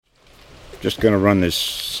Just going to run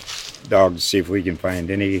this dog to see if we can find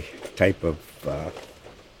any type of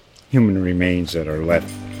human remains that are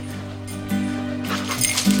left.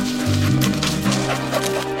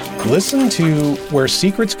 Listen to Where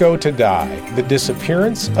Secrets Go to Die, The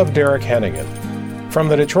Disappearance of Darrel Hennigan. From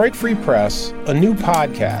the Detroit Free Press, a new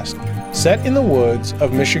podcast set in the woods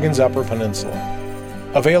of Michigan's Upper Peninsula.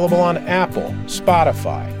 Available on Apple,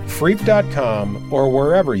 Spotify, Freep.com, or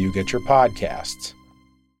wherever you get your podcasts.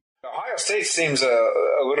 Ohio State seems a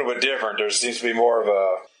little bit different. There seems to be more of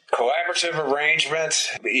a collaborative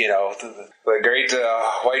arrangement. You know, the great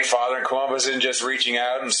white father in Columbus isn't just reaching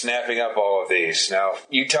out and snapping up all of these. Now,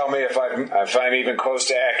 you tell me if I'm even close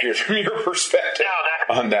to accurate from your perspective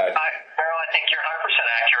on that. Darrel, I think you're 100%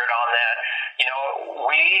 accurate on that. You know,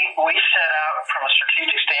 we set out from a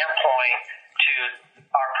strategic standpoint to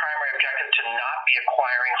our primary objective to not be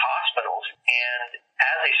acquiring hospitals. And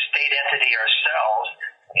as a state entity ourselves,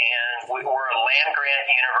 and we're a land-grant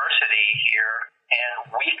university here,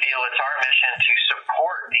 and we feel it's our mission to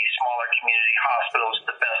support these smaller community hospitals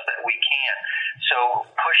the best that we can. So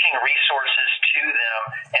pushing resources to them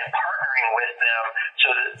and partnering with them so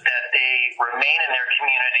that they remain in their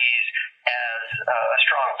communities as a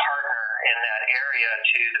strong partner in that area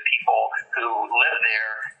to the people who live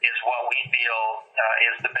there is what we feel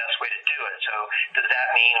is the best way to do it. So does that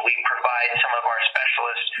mean we provide some of our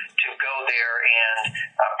specialists to go there and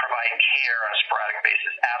provide care on a sporadic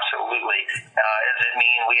basis? Absolutely. Does it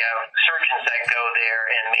mean we have surgeons that go there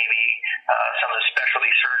and maybe some of the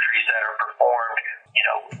specialty surgeries that are performed, you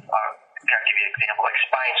know, I'll give you an example, like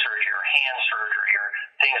spine surgery or hand surgery or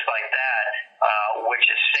things like that, which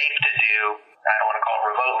is safe to do. I don't want to call it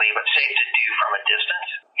remotely, but safe to do from a distance.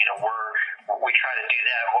 You know, we try to do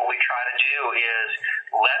that. What we try to do is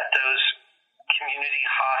let those community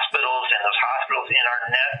hospitals and those hospitals in our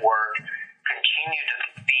network continue to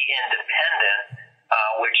be independent,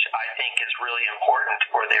 which I think is really important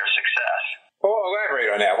for their success. Well,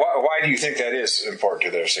 elaborate on that. Why do you think that is important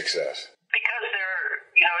to their success? Because they're,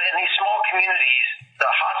 you know, in these small communities, the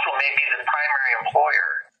hospital may be the primary employer.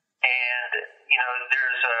 And, you know,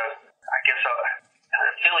 there's an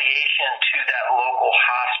affiliation to that local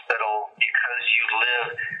hospital because you live,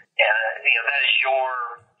 and, you know, that's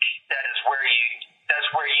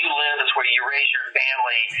where you live, that's where you raise your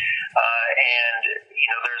family. And, you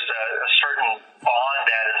know, there's a certain bond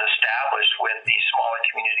that is established with these smaller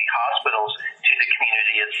community hospitals to the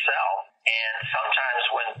community itself. And sometimes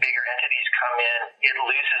when bigger entities come in, it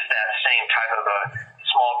loses that same type of a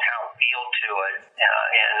small town feel to it,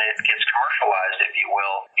 and it gets commercialized, if you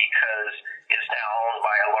will, because it's now owned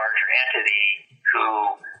by a larger entity who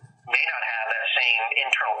may not have that same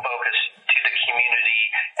internal focus to the community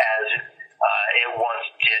as it once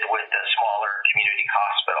did with the smaller community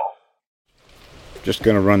hospital. Just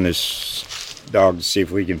going to run this dog to see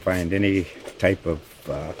if we can find any type of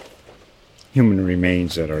human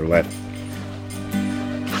remains that are left.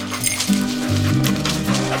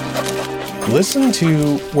 Listen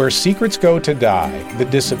to Where Secrets Go to Die, The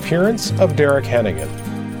Disappearance of Darrel Hennigan.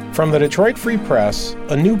 From the Detroit Free Press,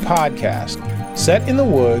 a new podcast set in the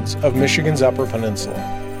woods of Michigan's Upper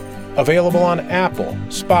Peninsula. Available on Apple,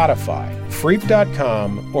 Spotify,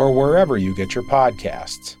 Freep.com, or wherever you get your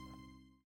podcasts.